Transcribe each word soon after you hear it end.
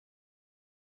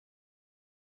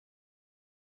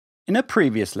In a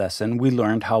previous lesson, we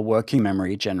learned how working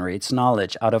memory generates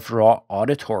knowledge out of raw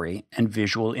auditory and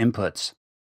visual inputs.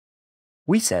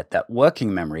 We said that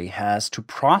working memory has to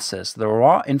process the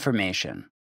raw information.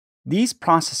 These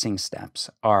processing steps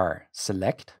are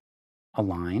select,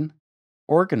 align,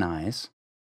 organize,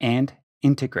 and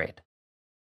integrate.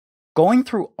 Going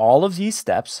through all of these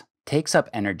steps takes up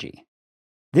energy.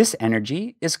 This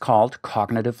energy is called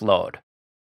cognitive load.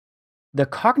 The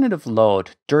cognitive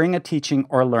load during a teaching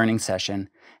or learning session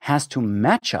has to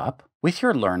match up with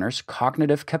your learner's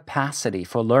cognitive capacity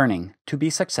for learning to be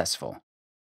successful.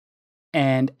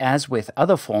 And as with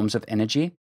other forms of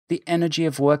energy, the energy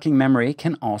of working memory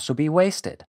can also be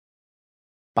wasted.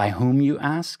 By whom, you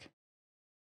ask?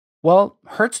 Well,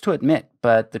 hurts to admit,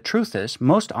 but the truth is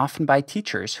most often by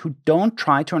teachers who don't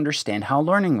try to understand how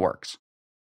learning works.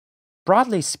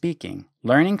 Broadly speaking,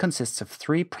 learning consists of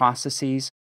three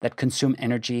processes that consume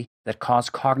energy that cause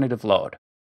cognitive load.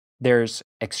 There's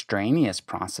extraneous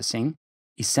processing,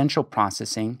 essential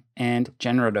processing, and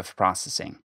generative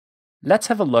processing. Let's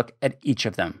have a look at each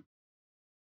of them.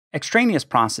 Extraneous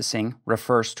processing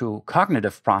refers to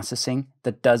cognitive processing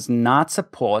that does not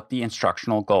support the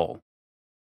instructional goal.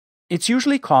 It's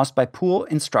usually caused by poor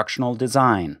instructional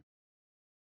design.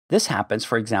 This happens,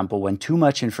 for example, when too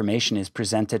much information is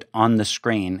presented on the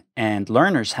screen and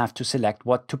learners have to select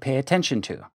what to pay attention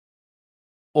to.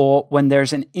 Or when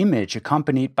there's an image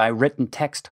accompanied by written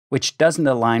text which doesn't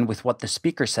align with what the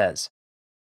speaker says.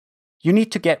 You need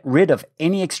to get rid of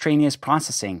any extraneous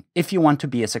processing if you want to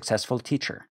be a successful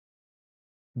teacher.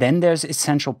 Then there's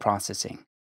essential processing,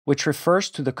 which refers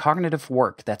to the cognitive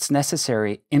work that's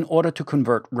necessary in order to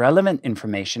convert relevant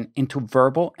information into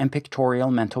verbal and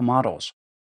pictorial mental models.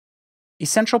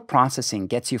 Essential processing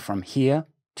gets you from here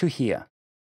to here.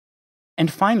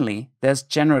 And finally, there's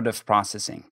generative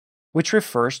processing, which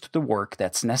refers to the work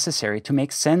that's necessary to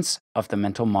make sense of the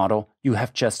mental model you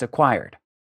have just acquired.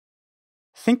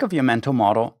 Think of your mental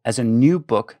model as a new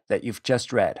book that you've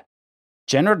just read.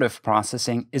 Generative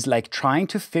processing is like trying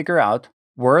to figure out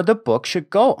where the book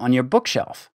should go on your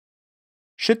bookshelf.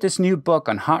 Should this new book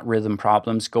on heart rhythm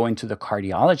problems go into the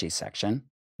cardiology section,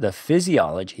 the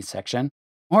physiology section,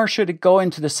 or should it go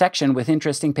into the section with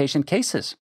interesting patient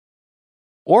cases?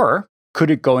 Or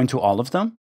could it go into all of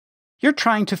them? You're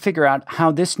trying to figure out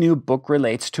how this new book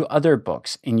relates to other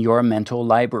books in your mental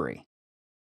library.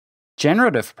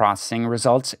 Generative processing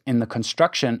results in the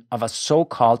construction of a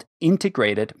so-called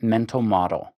integrated mental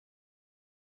model.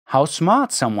 How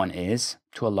smart someone is,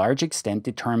 to a large extent,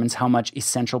 determines how much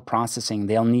essential processing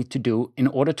they'll need to do in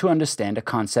order to understand a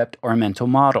concept or a mental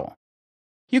model.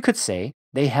 You could say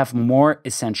they have more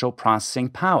essential processing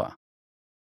power.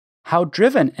 How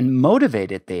driven and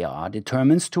motivated they are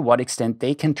determines to what extent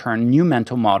they can turn new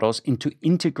mental models into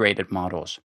integrated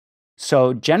models.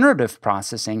 So generative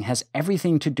processing has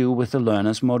everything to do with the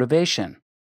learner's motivation.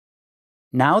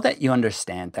 Now that you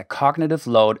understand that cognitive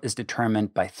load is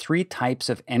determined by three types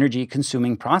of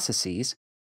energy-consuming processes,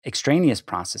 extraneous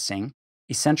processing,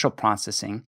 essential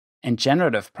processing, and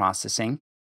generative processing,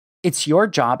 it's your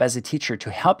job as a teacher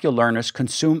to help your learners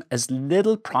consume as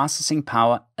little processing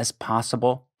power as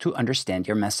possible to understand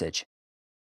your message.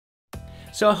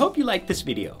 So I hope you liked this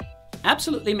video.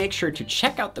 Absolutely make sure to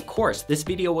check out the course this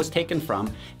video was taken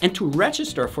from and to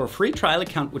register for a free trial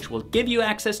account which will give you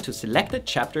access to selected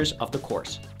chapters of the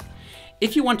course.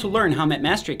 If you want to learn how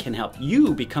Medmastery can help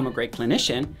you become a great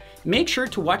clinician, make sure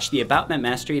to watch the About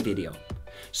Medmastery video.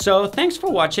 So thanks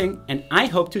for watching, and I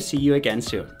hope to see you again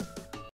soon.